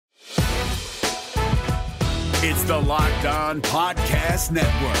It's the Locked On Podcast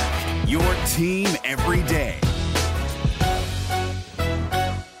Network, your team every day.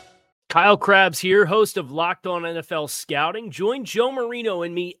 Kyle Krabs here, host of Locked On NFL Scouting. Join Joe Marino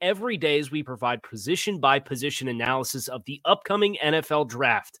and me every day as we provide position-by-position analysis of the upcoming NFL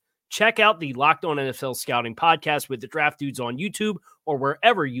Draft. Check out the Locked On NFL Scouting podcast with the Draft Dudes on YouTube or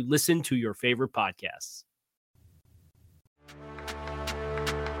wherever you listen to your favorite podcasts.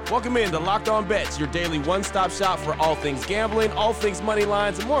 Welcome in to Locked On Bets, your daily one-stop shop for all things gambling, all things money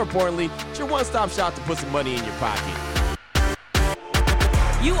lines, and more importantly, it's your one-stop shop to put some money in your pocket.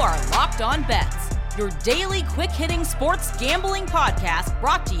 You are Locked On Bets, your daily quick-hitting sports gambling podcast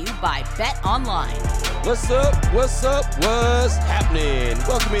brought to you by Bet Online. What's up? What's happening?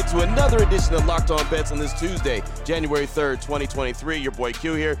 Welcome into another edition of Locked On Bets on this Tuesday, January 3rd, 2023. Your boy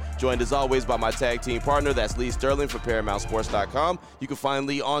Q here, joined as always by my tag team partner. That's Lee Sterling from ParamountSports.com. You can find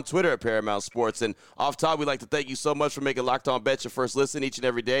Lee on Twitter at Paramount Sports. And off top, we'd like to thank you so much for making Locked On Bets your first listen each and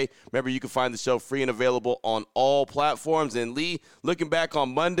every day. Remember, you can find the show free and available on all platforms. And Lee, looking back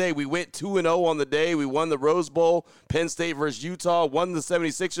on Monday, we went 2-0 on the day. We won the Rose Bowl, Penn State versus Utah, won the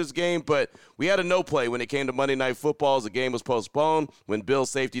 76ers game, but we had a no play when it came to Monday Night Football as the game was postponed when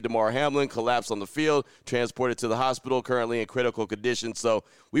Bills safety Damar Hamlin collapsed on the field, transported to the hospital, currently in critical condition. So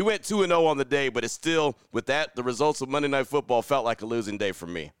we went 2-0 on the day, but it's still, with that, the results of Monday Night Football felt like a losing day for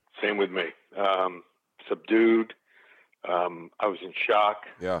me. Same with me. Subdued. I was in shock.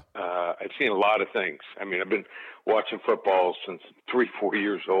 Yeah. I've seen a lot of things. I mean, I've been watching football since 3-4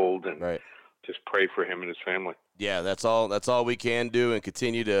 years old, and right. Just pray for him and his family. Yeah, that's all we can do, and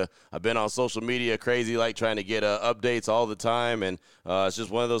continue to. I've been on social media crazy, like trying to get updates all the time, and it's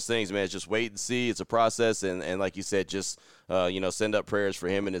just one of those things, man. It's just wait and see. It's a process, and like you said, just send up prayers for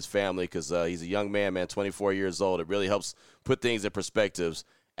him and his family because he's a young man, 24 years old. It really helps put things in perspectives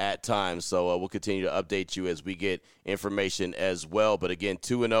at times. So we'll continue to update you as we get information as well. But again,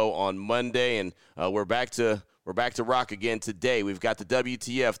 2-0 on Monday, and we're back to rock again today. We've got the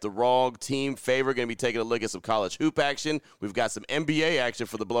WTF, the wrong team favor. Going to be taking a look at some college hoop action. We've got some NBA action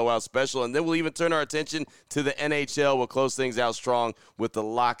for the blowout special, and then we'll even turn our attention to the NHL. We'll close things out strong with the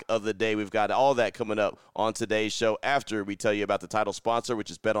lock of the day. We've got all that coming up on today's show after we tell you about the title sponsor,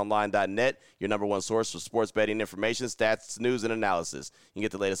 which is betonline.net, your number one source for sports betting information, stats, news, and analysis. You can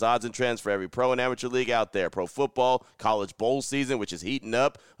get the latest odds and trends for every pro and amateur league out there. Pro football, college bowl season, which is heating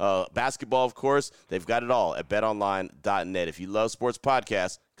up, basketball, of course. They've got it all at betonline.net. If you love sports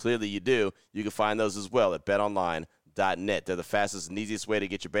podcasts, clearly you do, you can find those as well at betonline.net. They're the fastest and easiest way to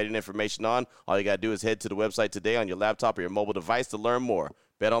get your betting information on. All you got to do is head to the website today on your laptop or your mobile device to learn more.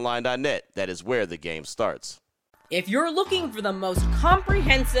 betonline.net, that is where the game starts. If you're looking for the most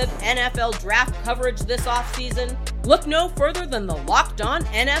comprehensive NFL draft coverage this offseason, look no further than the Locked On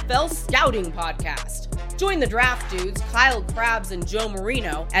NFL Scouting Podcast. Join the Draft Dudes, Kyle Krabs and Joe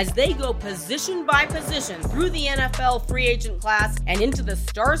Marino, as they go position by position through the NFL free agent class and into the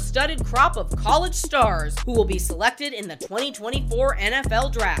star-studded crop of college stars who will be selected in the 2024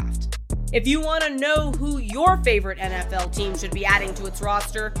 NFL Draft. If you want to know who your favorite NFL team should be adding to its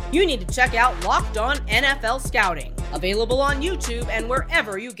roster, you need to check out Locked On NFL Scouting, available on YouTube and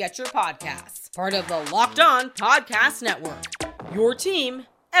wherever you get your podcasts. Part of the Locked On Podcast Network, your team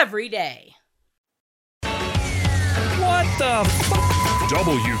every day. What the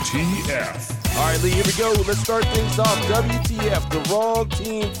WTF? All right, Lee, here we go. Let's start things off. WTF, the wrong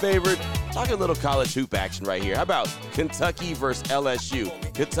team favorite. Talking a little college hoop action right here. How about Kentucky versus LSU?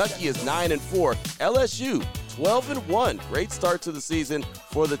 Kentucky is 9-4. LSU 12-1. Great start to the season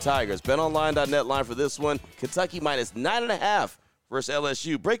for the Tigers. BetOnline.net line for this one. Kentucky minus 9.5 versus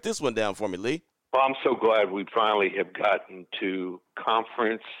LSU. Break this one down for me, Lee. Well, I'm so glad we finally have gotten to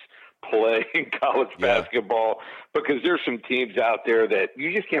conference play in college basketball, because there's some teams out there that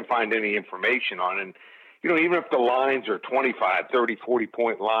you just can't find any information on. And, even if the lines are 25, 30,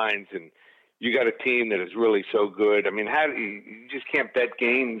 40-point lines and you got a team that is really so good, I mean, you just can't bet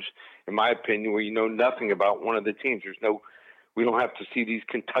games, in my opinion, where you know nothing about one of the teams. We don't have to see these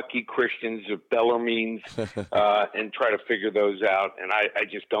Kentucky Christians or Bellarmines and try to figure those out. And I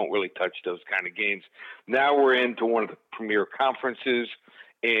just don't really touch those kind of games. Now we're into one of the premier conferences.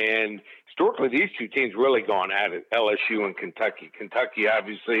 And historically, these two teams really gone at it, LSU and Kentucky. Kentucky,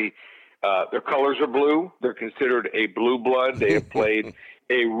 obviously, their colors are blue. They're considered a blue blood. They have played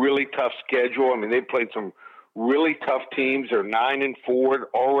a really tough schedule. I mean, they've played some really tough teams. They're 9-4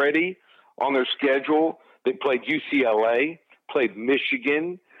 already on their schedule. They played UCLA, played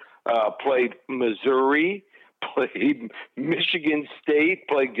Michigan, played Missouri, played Michigan State,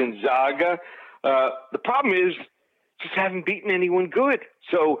 played Gonzaga. The problem is just haven't beaten anyone good.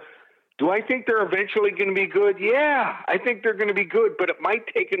 So Do I think they're eventually going to be good? Yeah, I think they're going to be good, but it might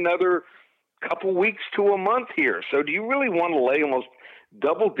take another couple weeks to a month here. So do you really want to lay almost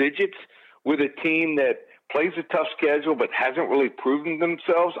double digits with a team that plays a tough schedule but hasn't really proven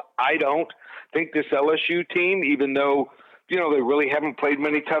themselves? I don't think this LSU team, even though, they really haven't played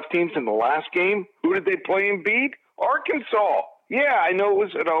many tough teams in the last game. Who did they play and beat? Arkansas. Yeah, I know it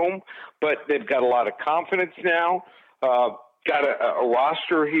was at home, but they've got a lot of confidence now. Got a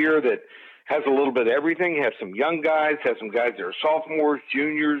roster here that has a little bit of everything. Have some young guys, have some guys that are sophomores,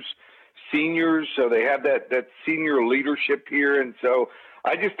 juniors, seniors. So they have that senior leadership here. And so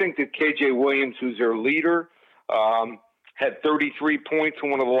I just think that KJ Williams, who's their leader, had 33 points in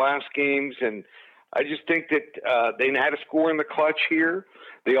one of the last games. And I just think that they know how to score in the clutch here.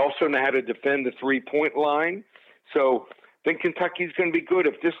 They also know how to defend the 3-point line. So I think Kentucky's going to be good.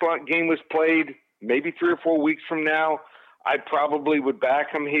 If this game was played maybe 3 or 4 weeks from now, I probably would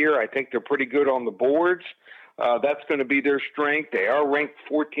back them here. I think they're pretty good on the boards. That's going to be their strength. They are ranked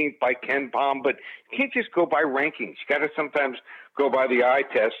 14th by Ken Palm, but you can't just go by rankings. You got to sometimes go by the eye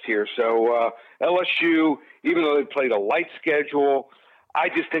test here. So LSU, even though they played a light schedule, I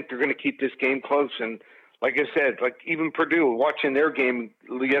just think they're going to keep this game close. And like I said, like even Purdue, watching their game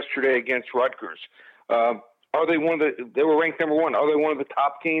yesterday against Rutgers, are they they were ranked number 1. Are they one of the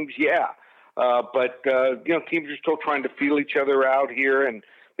top teams? Yeah. But teams are still trying to feel each other out here, and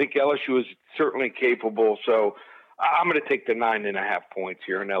I think LSU is certainly capable. So I'm going to take the 9.5 points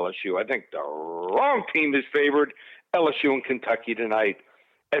here in LSU. I think the wrong team is favored. LSU and Kentucky tonight.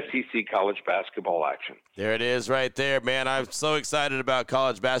 SEC college basketball action. There it is right there, man. I'm so excited about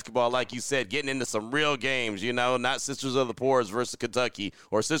college basketball. Like you said, getting into some real games, not Sisters of the Poor versus Kentucky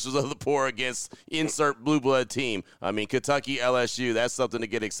or Sisters of the Poor against insert blue blood team. I mean, Kentucky, LSU, that's something to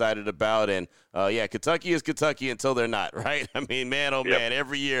get excited about. And, Kentucky is Kentucky until they're not, right? I mean, man, oh, man,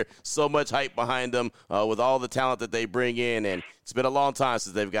 every year so much hype behind them with all the talent that they bring in. And it's been a long time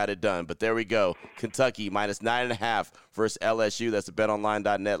since they've got it done. But there we go. Kentucky minus 9.5 versus LSU. That's the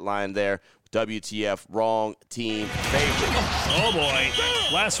betonline.net line there. WTF, wrong team favorite. Oh, boy.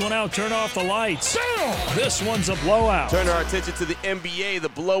 Last one out, turn off the lights. This one's a blowout. Turn our attention to the NBA, the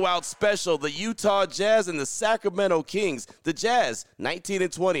blowout special, the Utah Jazz and the Sacramento Kings. The Jazz,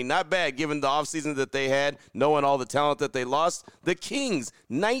 19-20, not bad given the offseason that they had, knowing all the talent that they lost. The Kings,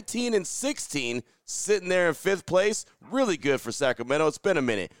 19-16, sitting there in 5th place. Really good for Sacramento. It's been a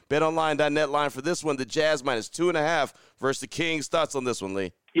minute. BetOnline.net line for this one, the Jazz minus 2.5 versus the Kings. Thoughts on this one,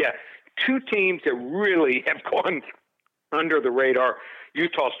 Lee? Yeah. 2 teams that really have gone under the radar.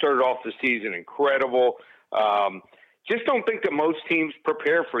 Utah started off the season incredible. Just don't think that most teams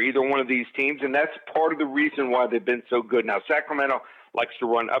prepare for either one of these teams, and that's part of the reason why they've been so good. Now, Sacramento likes to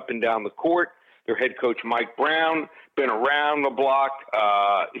run up and down the court. Their head coach, Mike Brown, been around the block,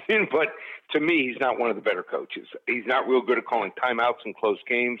 but to me, he's not one of the better coaches. He's not real good at calling timeouts in close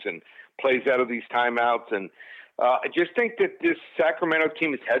games and plays out of these timeouts. And I just think that this Sacramento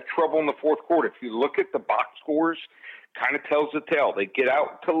team has had trouble in the 4th quarter. If you look at the box scores, kind of tells the tale. They get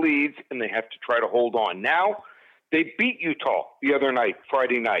out to leads, and they have to try to hold on. Now, they beat Utah the other night,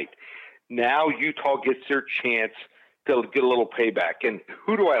 Friday night. Now Utah gets their chance to get a little payback. And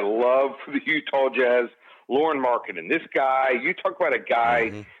who do I love for the Utah Jazz? Lauren Markkanen. This guy, you talk about a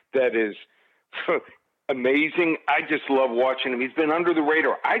guy that is amazing. I just love watching him. He's been under the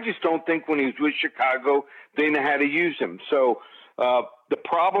radar. I just don't think when he was with Chicago, they know how to use him. So the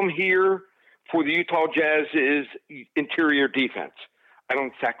problem here for the Utah Jazz is interior defense. I don't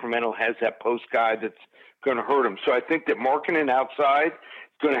think Sacramento has that post guy that's going to hurt him. So I think that Markkanen outside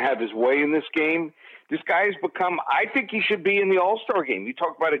is going to have his way in this game. This guy has become, I think he should be in the All-Star game. You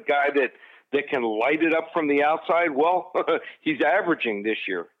talk about a guy that can light it up from the outside. Well, he's averaging this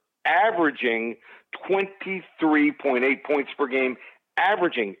year, averaging 23.8 points per game,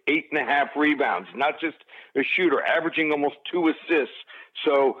 averaging 8.5 rebounds, not just a shooter, averaging almost 2 assists.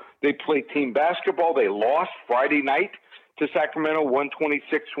 So they play team basketball. They lost Friday night to Sacramento,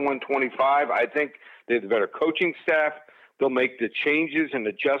 126-125. I think they have the better coaching staff. They'll make the changes and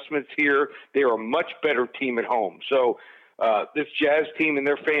adjustments here. They are a much better team at home. So this Jazz team and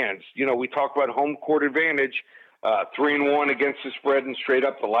their fans, we talk about home court advantage, 3-1 against the spread and straight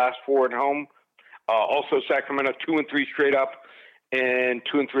up, the last 4 at home. Also Sacramento 2-3 straight up and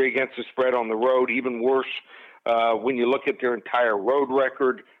 2-3 against the spread on the road. Even worse when you look at their entire road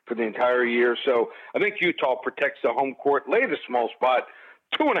record for the entire year. So I think Utah protects the home court. Lay the small spot,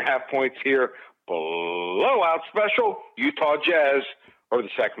 2.5 points here. Blowout special, Utah Jazz, over the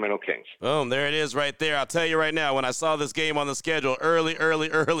Sacramento Kings. Boom, there it is right there. I'll tell you right now, when I saw this game on the schedule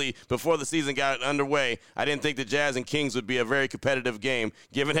early, before the season got underway, I didn't think the Jazz and Kings would be a very competitive game,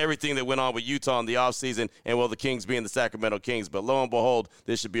 given everything that went on with Utah in the offseason and, well, the Kings being the Sacramento Kings. But lo and behold,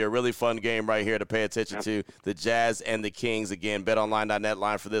 this should be a really fun game right here to pay attention to. The Jazz and the Kings. Again, betonline.net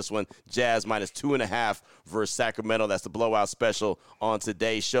line for this one. Jazz minus 2.5 versus Sacramento. That's the blowout special on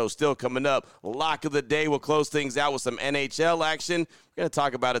today's show. Still coming up, lock of the day. We'll close things out with some NHL action. We're going to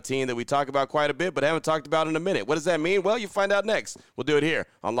talk about a team that we talk about quite a bit but haven't talked about in a minute. What does that mean? Well, you find out next. We'll do it here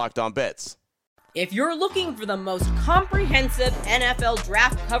on Locked On Bets. If you're looking for the most comprehensive NFL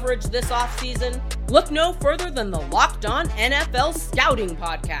draft coverage this offseason, look no further than the Locked On NFL Scouting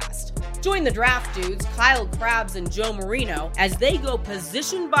Podcast. Join the draft dudes, Kyle Krabs and Joe Marino, as they go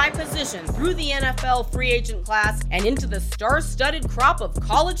position by position through the NFL free agent class and into the star-studded crop of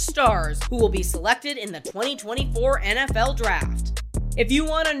college stars who will be selected in the 2024 NFL Draft. If you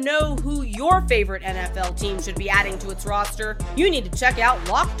want to know who your favorite NFL team should be adding to its roster, you need to check out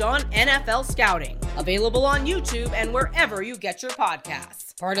Locked On NFL Scouting, available on YouTube and wherever you get your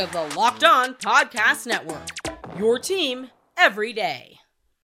podcasts. Part of the Locked On Podcast Network, your team every day.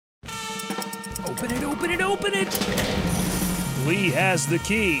 Open it. Lee has the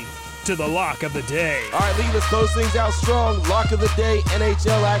key to the lock of the day. All right, Lee, let's close things out strong. Lock of the day,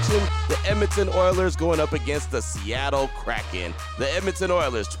 NHL action. The Edmonton Oilers going up against the Seattle Kraken. The Edmonton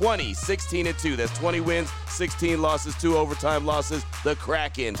Oilers, 20-16-2. That's 20 wins, 16 losses, 2 overtime losses. The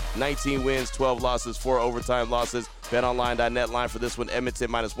Kraken, 19 wins, 12 losses, 4 overtime losses. BetOnline.net line for this one. Edmonton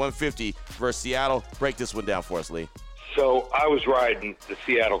minus 150 versus Seattle. Break this one down for us, Lee. So I was riding the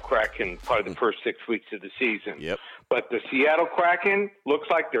Seattle Kraken probably the first 6 weeks of the season. Yep. But the Seattle Kraken looks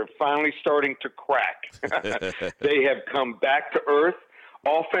like they're finally starting to crack. They have come back to earth.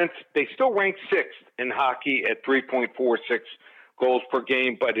 Offense, they still rank 6th in hockey at 3.46 goals per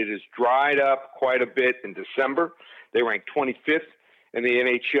game, but it has dried up quite a bit in December. They rank 25th in the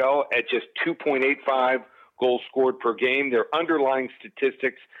NHL at just 2.85 goals scored per game. Their underlying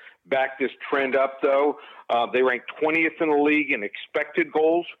statistics back this trend up, though. They rank 20th in the league in expected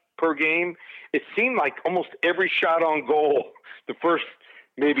goals per game. It seemed like almost every shot on goal the first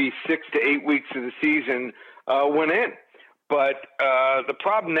maybe 6 to 8 weeks of the season went in. But the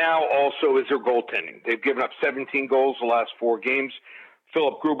problem now also is their goaltending. They've given up 17 goals the last 4 games.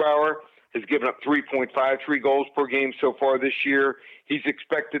 Philip Grubauer has given up 3.53 goals per game so far this year. He's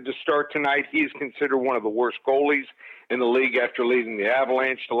expected to start tonight. He is considered one of the worst goalies in the league after leading the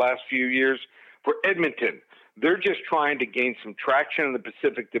Avalanche the last few years. For Edmonton, they're just trying to gain some traction in the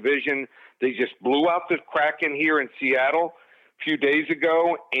Pacific Division. They just blew out the Kraken here in Seattle a few days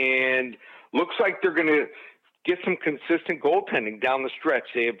ago, and looks like they're going to get some consistent goaltending down the stretch.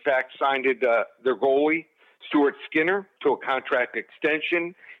 They, in fact, signed their goalie, Stuart Skinner, to a contract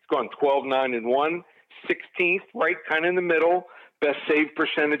extension. He's gone 12-9-1, 16th, right kind of in the middle, best save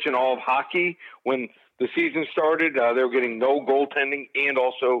percentage in all of hockey. When the season started, they were getting no goaltending and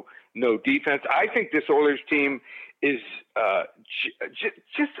also no defense. I think this Oilers team is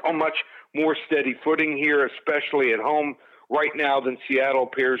just on much more steady footing here, especially at home right now than Seattle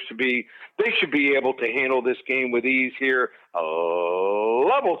appears to be. They should be able to handle this game with ease here. A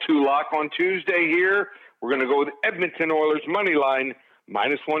level 2 lock on Tuesday here. We're going to go with Edmonton Oilers money line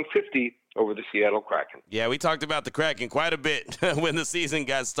minus 150 over the Seattle Kraken. Yeah, we talked about the Kraken quite a bit when the season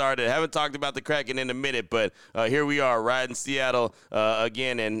got started. Haven't talked about the Kraken in a minute, but here we are riding Seattle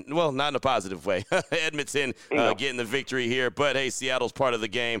again, and, well, not in a positive way. Edmonton getting the victory here, but, hey, Seattle's part of the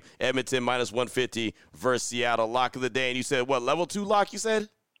game. Edmonton minus 150 versus Seattle. Lock of the day, and you said, what, level 2 lock, you said?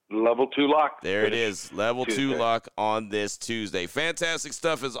 Level 2 lock. There it is. Level Tuesday. 2 lock on this Tuesday. Fantastic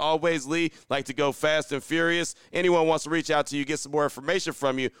stuff as always, Lee. Like to go fast and furious. Anyone wants to reach out to you, get some more information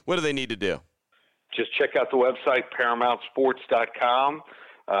from you, what do they need to do? Just check out the website, ParamountSports.com.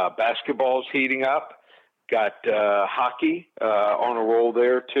 Basketball's heating up. Got hockey on a roll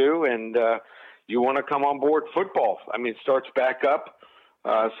there, too. And you want to come on board football. I mean, it starts back up.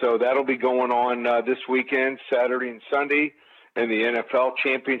 So that'll be going on this weekend, Saturday and Sunday. And the NFL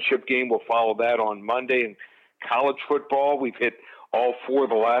championship game will follow that on Monday. And college football, we've hit all 4 of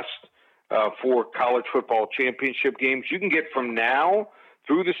the last 4 college football championship games. You can get from now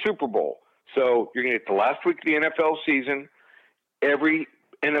through the Super Bowl. So you're going to get the last week of the NFL season, every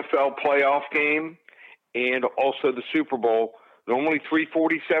NFL playoff game, and also the Super Bowl. Normally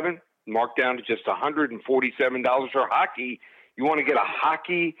 $347, marked down to just $147 for hockey. You want to get a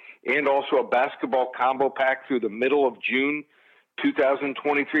hockey and also a basketball combo pack through the middle of June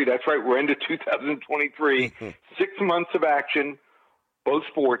 2023. That's right, we're into 2023. 6 months of action, both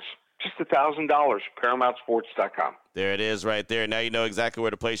sports, just $1,000, ParamountSports.com. There it is right there. Now you know exactly where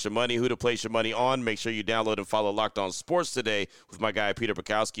to place your money, who to place your money on. Make sure you download and follow Locked On Sports today with my guy Peter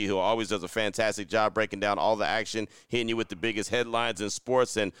Bukowski, who always does a fantastic job breaking down all the action, hitting you with the biggest headlines in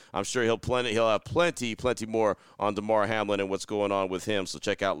sports, and I'm sure he'll have plenty more on Damar Hamlin and what's going on with him. So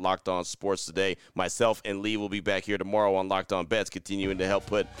check out Locked On Sports today. Myself and Lee will be back here tomorrow on Locked On Bets, continuing to help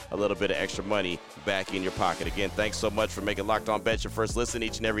put a little bit of extra money back in your pocket. Again, thanks so much for making Locked On Bets your first listen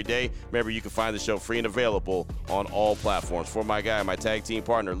each and every day. Remember, you can find the show free and available on all platforms. For my guy, my tag team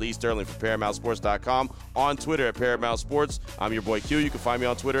partner, Lee Sterling from ParamountSports.com, on Twitter at Paramount Sports. I'm your boy Q. You can find me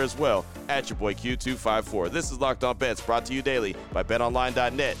on Twitter as well at your boy Q254. This is Locked On Bets, brought to you daily by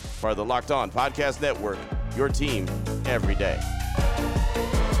BetOnline.net, part of the Locked On Podcast Network, your team every day.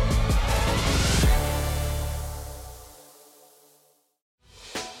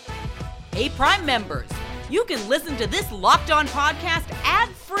 Hey, Prime members, you can listen to this Locked On podcast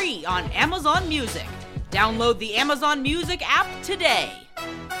ad-free on Amazon Music. Download the Amazon Music app today.